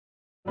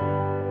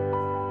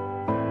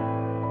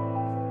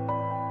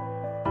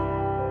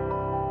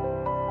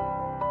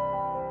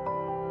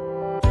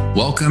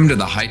Welcome to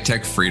the High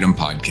Tech Freedom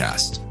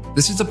Podcast.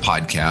 This is a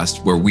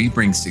podcast where we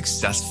bring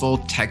successful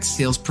tech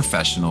sales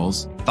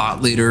professionals,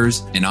 thought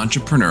leaders, and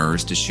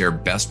entrepreneurs to share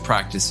best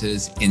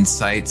practices,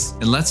 insights,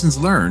 and lessons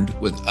learned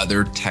with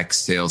other tech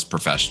sales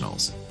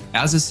professionals.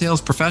 As a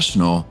sales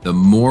professional, the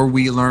more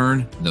we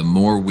learn, the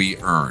more we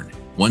earn.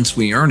 Once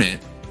we earn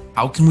it,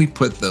 how can we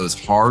put those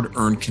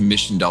hard-earned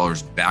commission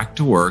dollars back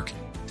to work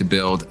to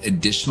build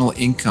additional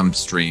income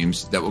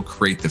streams that will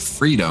create the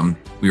freedom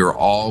we are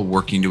all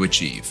working to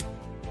achieve?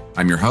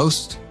 I'm your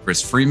host,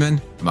 Chris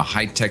Freeman. I'm a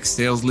high-tech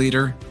sales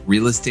leader,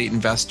 real estate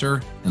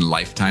investor, and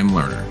lifetime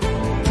learner.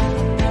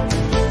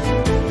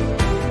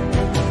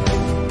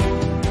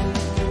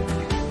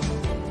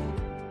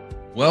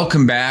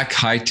 Welcome back,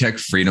 high-tech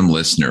freedom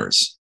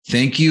listeners.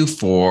 Thank you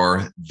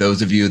for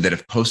those of you that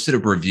have posted a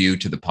review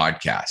to the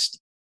podcast.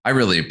 I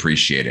really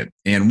appreciate it.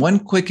 And one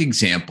quick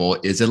example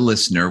is a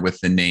listener with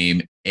the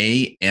name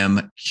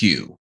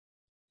AMQ.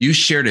 You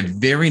shared a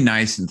very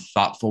nice and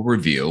thoughtful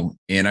review,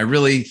 and I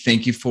really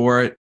thank you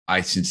for it.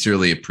 I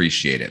sincerely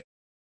appreciate it.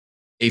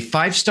 A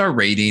 5-star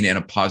rating and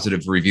a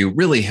positive review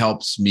really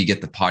helps me get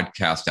the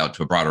podcast out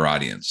to a broader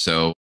audience.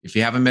 So if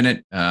you have a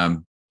minute,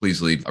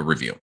 please leave a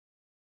review.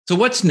 So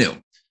what's new?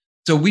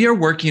 So we are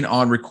working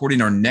on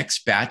recording our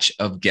next batch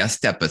of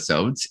guest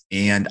episodes,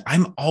 and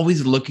I'm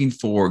always looking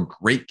for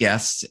great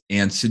guests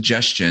and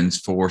suggestions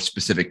for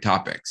specific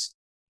topics.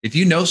 If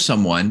you know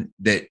someone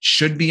that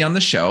should be on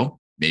the show,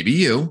 maybe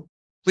you,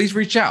 please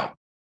reach out.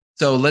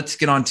 So let's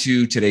get on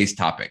to today's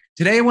topic.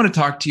 Today, I want to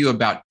talk to you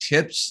about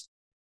tips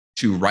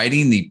to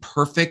writing the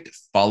perfect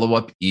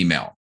follow-up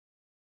email.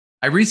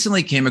 I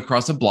recently came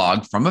across a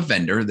blog from a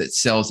vendor that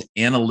sells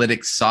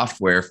analytics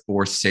software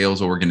for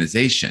sales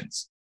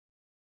organizations.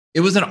 It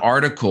was an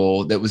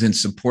article that was in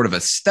support of a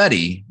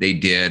study they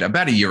did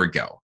about a year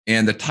ago,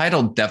 and the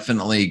title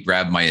definitely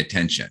grabbed my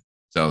attention.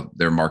 So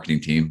their marketing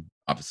team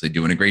obviously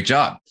doing a great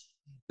job.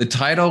 The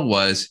title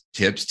was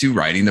Tips to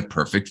Writing the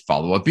Perfect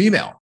Follow-Up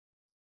Email.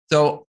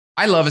 So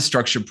I love a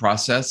structured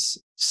process.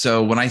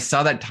 So when I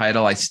saw that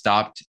title, I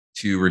stopped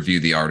to review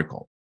the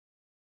article.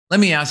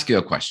 Let me ask you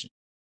a question.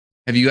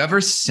 Have you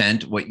ever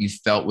sent what you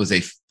felt was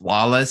a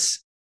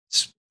flawless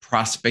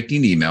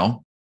prospecting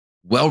email,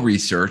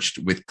 well-researched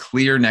with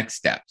clear next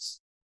steps?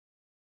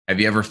 Have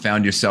you ever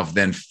found yourself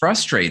then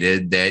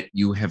frustrated that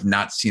you have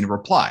not seen a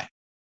reply?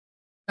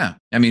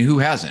 Who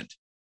hasn't?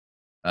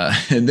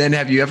 And then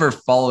have you ever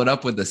followed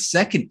up with a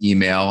second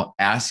email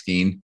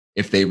asking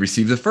if they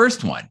received the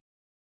first one?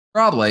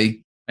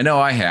 Probably. I know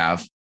I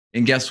have.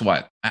 And guess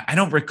what? I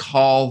don't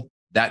recall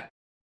that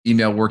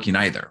email working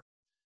either.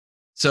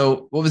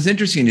 So what was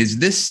interesting is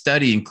this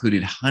study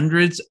included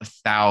hundreds of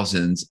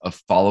thousands of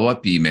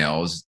follow-up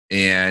emails,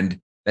 and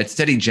that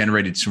study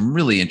generated some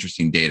really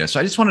interesting data. So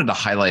I just wanted to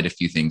highlight a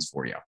few things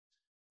for you.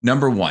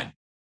 Number one,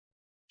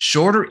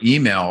 shorter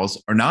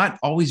emails are not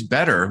always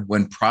better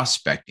when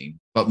prospecting,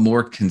 but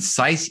more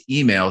concise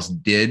emails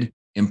did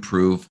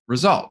improve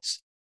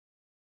results.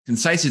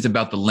 Concise is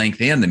about the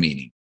length and the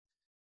meaning.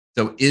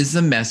 So is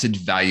the message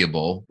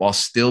valuable while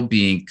still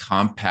being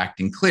compact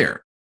and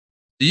clear?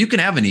 So you can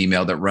have an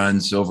email that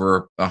runs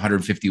over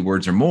 150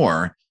 words or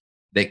more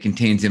that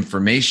contains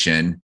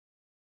information.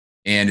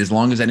 And as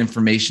long as that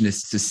information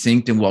is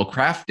succinct and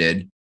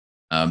well-crafted,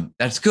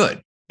 that's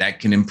good. That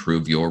can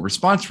improve your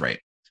response rate.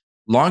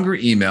 Longer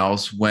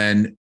emails,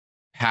 when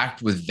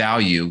packed with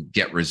value,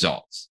 get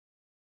results.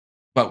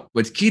 But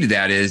what's key to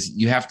that is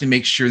you have to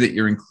make sure that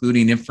you're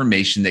including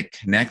information that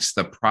connects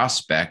the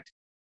prospect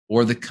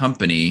or the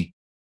company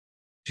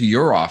to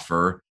your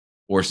offer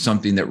or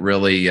something that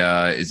really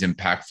is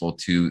impactful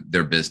to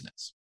their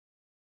business.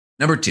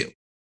 Number two,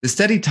 the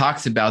study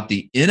talks about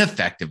the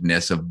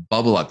ineffectiveness of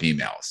bubble-up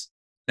emails.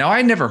 Now,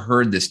 I never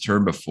heard this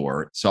term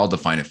before, so I'll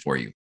define it for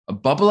you. A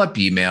bubble-up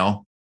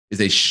email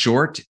is a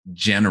short,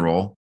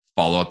 general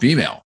follow-up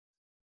email.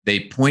 They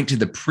point to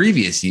the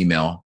previous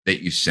email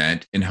that you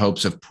sent in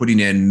hopes of putting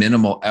in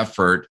minimal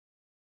effort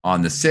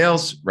on the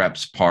sales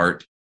rep's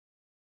part,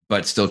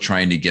 but still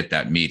trying to get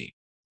that meeting.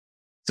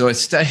 So a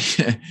study,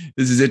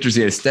 this is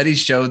interesting. A study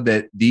showed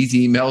that these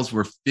emails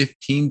were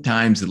 15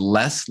 times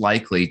less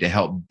likely to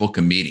help book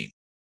a meeting.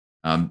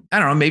 I don't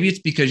know, maybe it's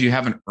because you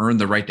haven't earned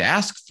the right to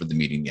ask for the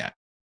meeting yet.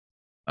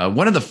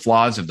 One of the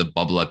flaws of the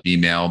bubble-up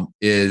email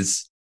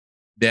is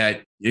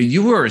that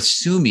you were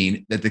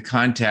assuming that the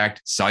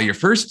contact saw your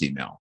first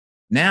email.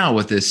 Now,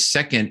 with this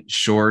second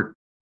short,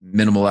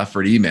 minimal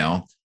effort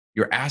email,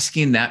 you're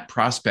asking that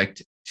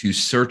prospect to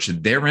search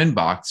their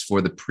inbox for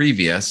the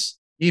previous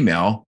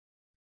email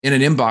in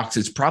an inbox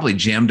that's probably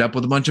jammed up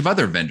with a bunch of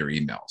other vendor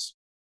emails.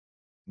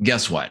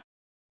 Guess what?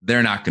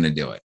 They're not going to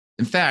do it.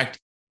 In fact,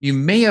 you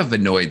may have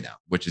annoyed them,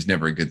 which is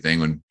never a good thing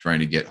when trying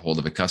to get hold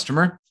of a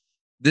customer.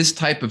 This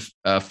type of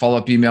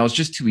follow-up email is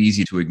just too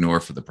easy to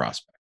ignore for the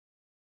prospect.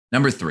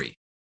 Number three,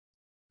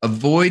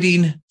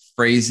 avoiding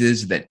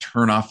phrases that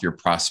turn off your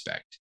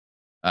prospect.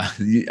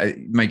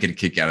 You might get a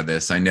kick out of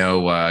this. I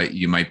know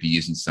you might be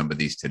using some of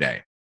these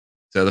today.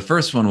 So the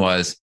first one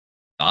was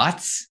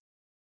thoughts.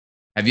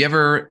 Have you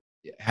ever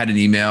had an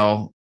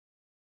email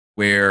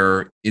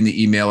where in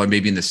the email or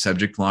maybe in the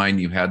subject line,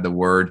 you had the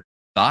word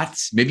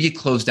thoughts. Maybe you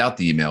closed out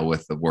the email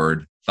with the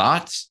word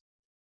thoughts.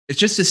 It's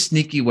just a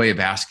sneaky way of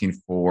asking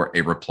for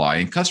a reply.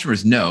 And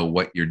customers know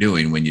what you're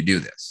doing when you do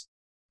this.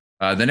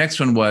 The next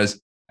one was,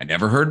 I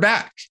never heard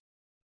back.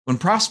 When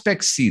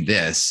prospects see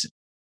this,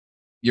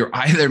 you're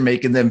either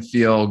making them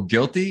feel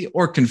guilty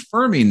or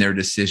confirming their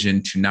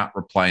decision to not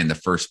reply in the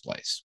first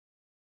place.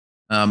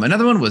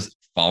 Another one was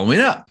following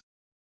up.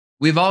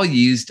 We've all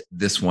used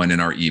this one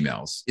in our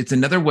emails. It's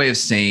another way of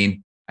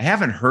saying, I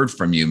haven't heard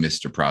from you,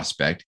 Mr.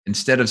 Prospect.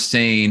 Instead of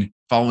saying,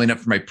 following up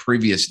from my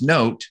previous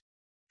note,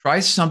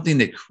 try something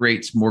that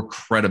creates more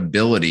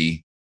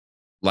credibility,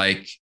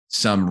 like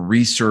some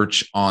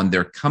research on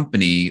their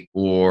company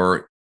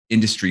or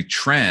industry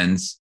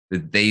trends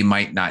that they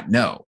might not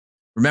know.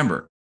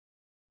 Remember,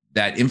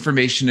 that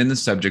information in the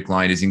subject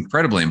line is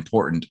incredibly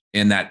important.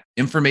 And that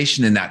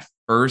information in that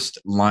first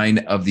line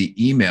of the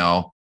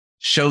email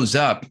shows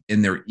up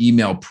in their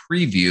email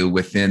preview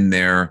within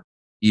their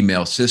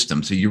email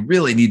system. So you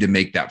really need to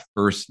make that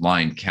first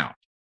line count.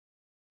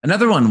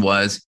 Another one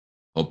was,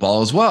 hope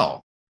all is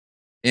well.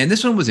 And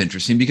this one was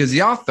interesting because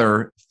the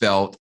author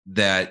felt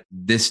that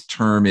this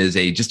term is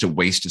just a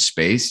waste of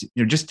space.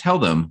 Just tell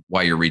them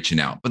why you're reaching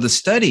out. But the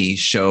study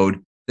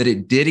showed that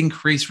it did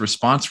increase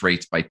response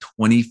rates by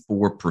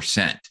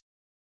 24%.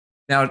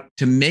 Now,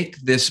 to make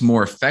this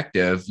more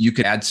effective, you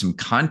could add some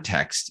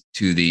context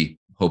to the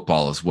hope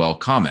all is well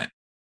comment.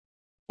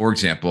 For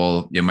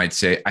example, you might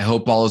say, I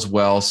hope all is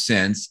well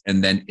since,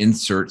 and then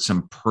insert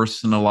some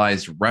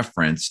personalized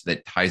reference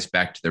that ties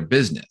back to their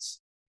business.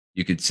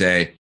 You could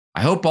say,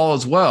 I hope all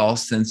is well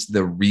since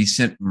the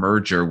recent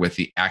merger with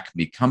the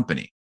Acme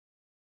company.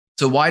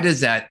 So why does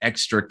that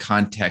extra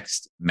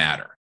context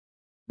matter?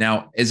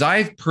 Now, as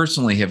I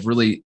personally have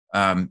really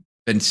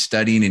been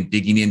studying and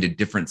digging into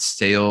different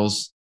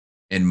sales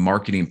and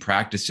marketing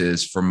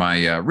practices for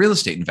my real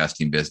estate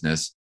investing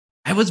business,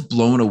 I was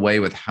blown away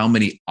with how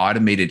many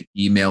automated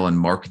email and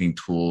marketing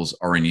tools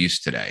are in use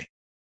today.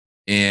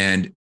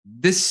 And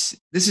this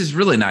is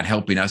really not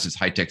helping us as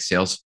high-tech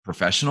sales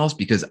professionals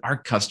because our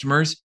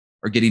customers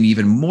are getting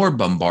even more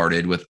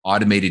bombarded with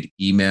automated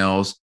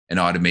emails and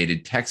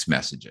automated text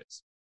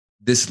messages.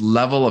 This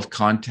level of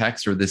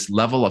context or this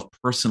level of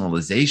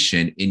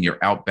personalization in your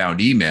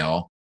outbound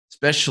email,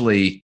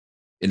 especially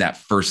in that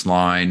first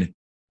line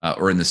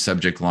or in the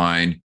subject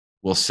line,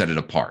 will set it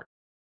apart.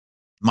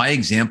 My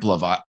example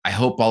of I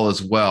hope all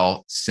is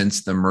well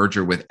since the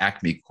merger with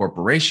Acme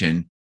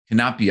Corporation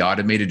cannot be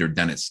automated or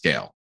done at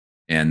scale.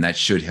 And that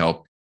should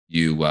help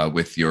you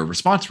with your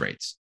response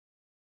rates.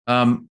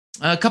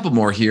 A couple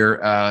more here.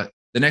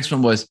 The next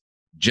one was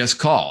just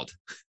called.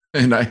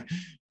 And I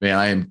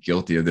am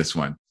guilty of this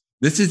one.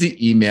 This is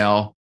the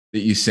email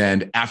that you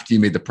send after you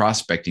made the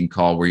prospecting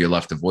call where you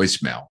left a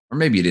voicemail, or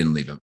maybe you didn't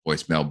leave a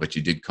voicemail, but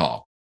you did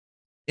call.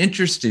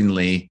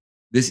 Interestingly,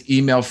 this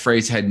email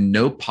phrase had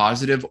no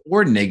positive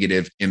or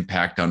negative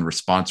impact on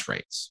response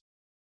rates.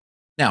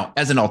 Now,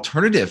 as an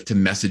alternative to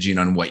messaging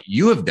on what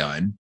you have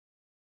done,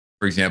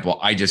 for example,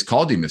 I just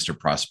called you, Mr.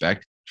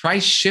 Prospect, try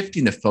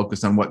shifting the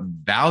focus on what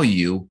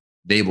value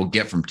they will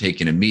get from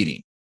taking a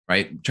meeting,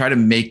 right? Try to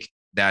make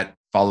that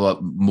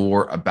follow-up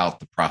more about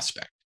the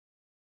prospect.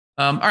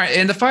 All right.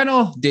 And the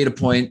final data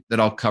point that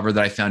I'll cover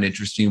that I found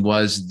interesting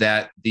was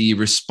that the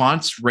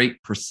response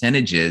rate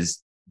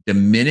percentages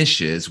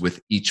diminishes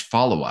with each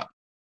follow-up.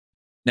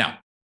 Now,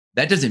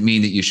 that doesn't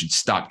mean that you should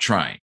stop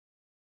trying.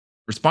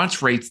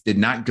 Response rates did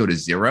not go to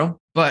zero,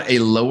 but a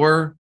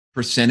lower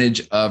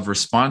percentage of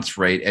response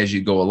rate as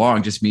you go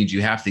along just means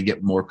you have to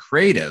get more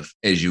creative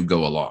as you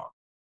go along.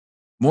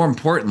 More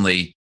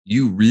importantly,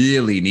 you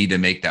really need to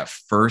make that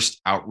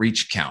first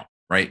outreach count,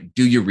 right?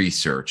 Do your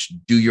research,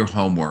 do your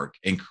homework,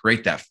 and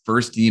create that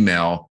first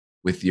email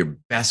with your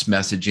best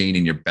messaging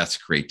and your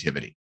best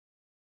creativity.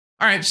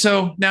 All right,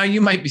 so now you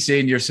might be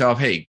saying to yourself,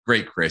 hey,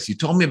 great, Chris, you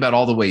told me about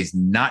all the ways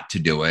not to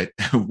do it.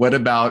 What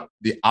about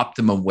the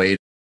optimum way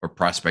for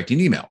prospecting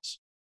emails?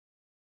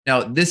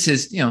 Now, this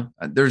is,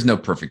 there's no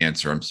perfect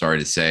answer. I'm sorry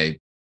to say,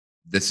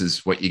 this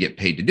is what you get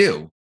paid to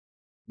do.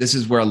 This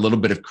is where a little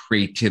bit of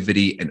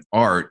creativity and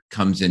art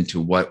comes into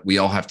what we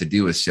all have to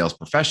do as sales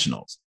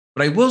professionals.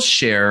 But I will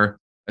share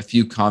a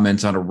few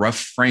comments on a rough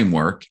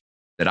framework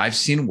that I've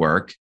seen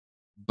work,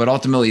 but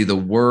ultimately the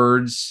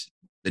words,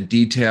 the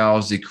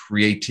details, the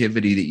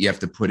creativity that you have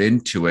to put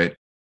into it,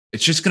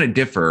 it's just going to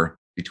differ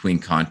between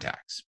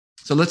contacts.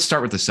 So let's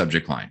start with the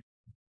subject line.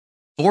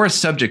 For a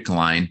subject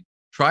line,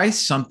 try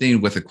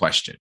something with a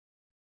question.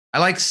 I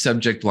like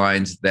subject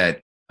lines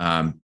that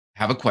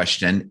have a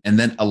question and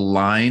then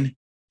align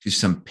to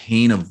some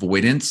pain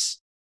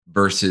avoidance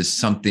versus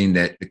something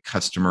that the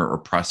customer or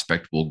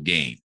prospect will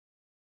gain.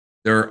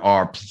 There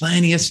are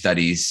plenty of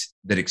studies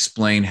that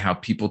explain how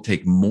people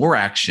take more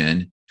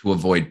action to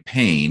avoid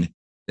pain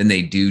than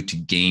they do to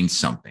gain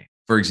something.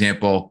 For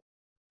example,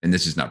 and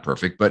this is not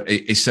perfect, but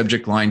a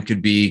subject line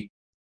could be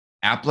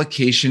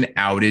application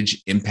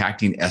outage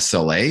impacting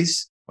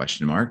SLAs,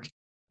 question mark.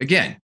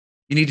 Again,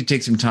 you need to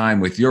take some time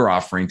with your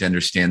offering to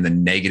understand the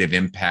negative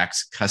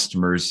impacts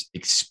customers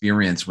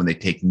experience when they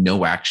take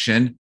no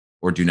action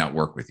or do not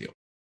work with you.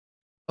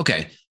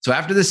 Okay, so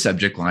after the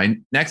subject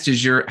line, next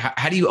is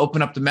how do you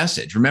open up the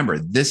message? Remember,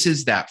 this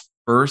is that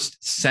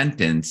first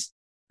sentence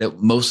that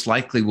most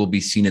likely will be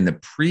seen in the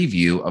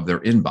preview of their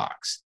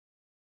inbox.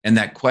 And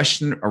that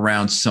question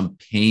around some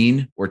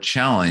pain or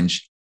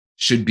challenge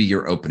should be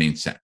your opening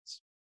sentence.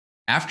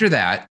 After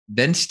that,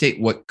 then state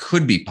what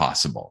could be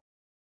possible.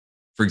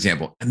 For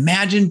example,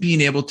 imagine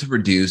being able to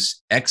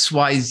reduce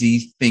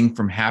XYZ thing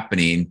from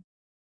happening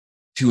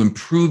to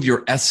improve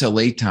your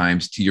SLA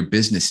times to your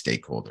business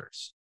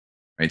stakeholders,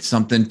 right?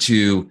 Something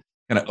to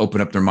kind of open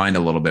up their mind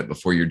a little bit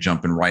before you're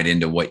jumping right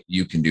into what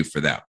you can do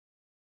for them.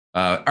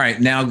 All right,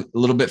 now a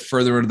little bit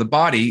further into the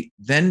body,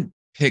 then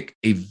pick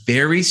a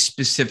very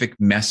specific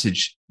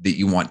message that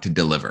you want to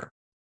deliver.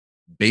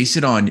 Base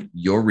it on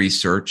your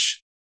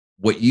research,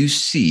 what you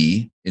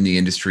see in the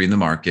industry and the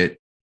market,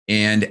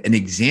 and an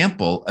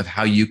example of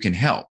how you can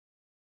help.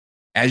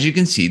 As you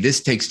can see,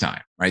 this takes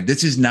time, right?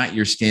 This is not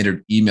your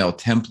standard email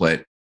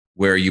template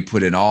where you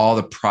put in all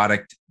the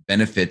product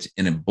benefits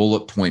in a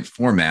bullet point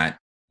format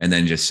and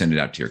then just send it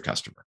out to your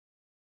customer.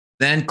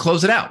 Then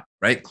close it out,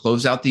 right?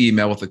 Close out the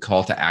email with a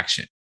call to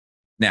action.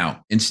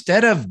 Now,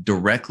 instead of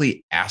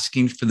directly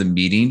asking for the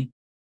meeting,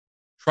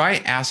 try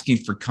asking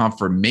for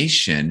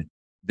confirmation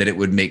that it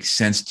would make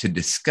sense to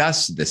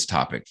discuss this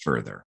topic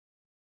further.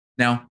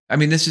 Now,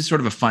 this is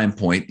sort of a fine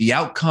point. The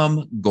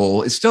outcome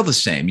goal is still the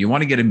same. You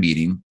want to get a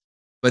meeting,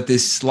 but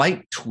this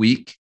slight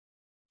tweak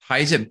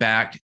ties it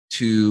back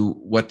to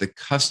what the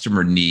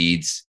customer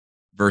needs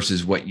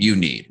versus what you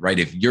need, right?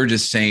 If you're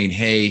just saying,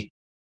 hey,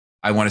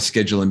 I want to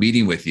schedule a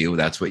meeting with you,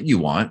 that's what you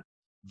want,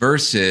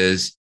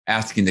 versus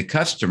asking the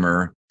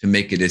customer to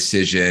make a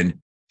decision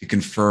to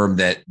confirm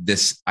that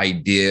this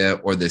idea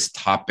or this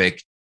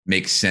topic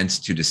makes sense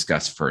to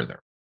discuss further.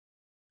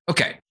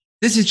 Okay,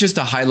 this is just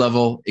a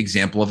high-level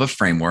example of a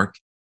framework.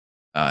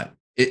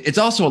 It's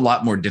also a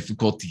lot more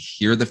difficult to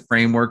hear the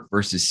framework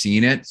versus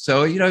seeing it.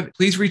 So,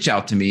 please reach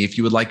out to me if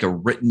you would like a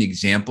written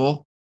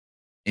example,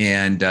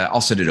 and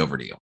I'll send it over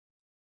to you.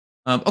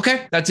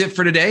 Okay, that's it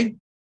for today.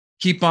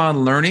 Keep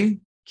on learning,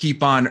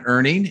 keep on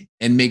earning,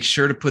 and make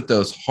sure to put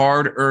those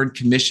hard-earned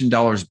commission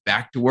dollars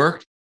back to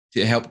work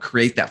to help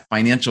create that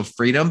financial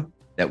freedom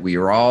that we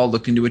are all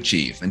looking to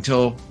achieve.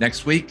 Until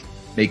next week,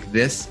 make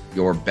this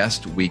your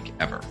best week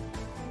ever.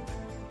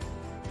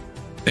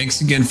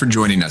 Thanks again for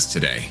joining us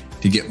today.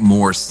 To get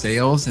more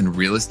sales and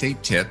real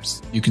estate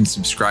tips, you can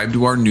subscribe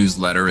to our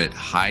newsletter at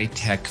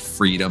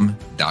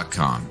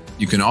hightechfreedom.com.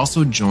 You can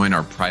also join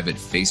our private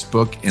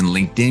Facebook and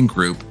LinkedIn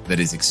group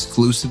that is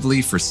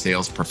exclusively for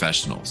sales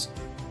professionals.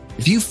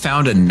 If you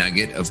found a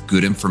nugget of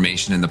good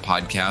information in the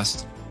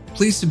podcast,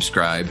 please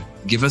subscribe,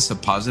 give us a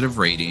positive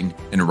rating,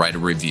 and write a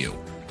review.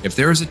 If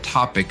there is a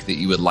topic that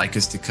you would like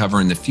us to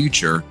cover in the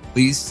future,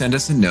 please send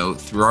us a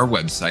note through our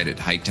website at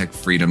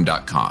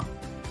hightechfreedom.com.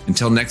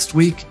 Until next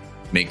week,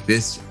 make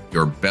this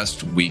your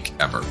best week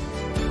ever.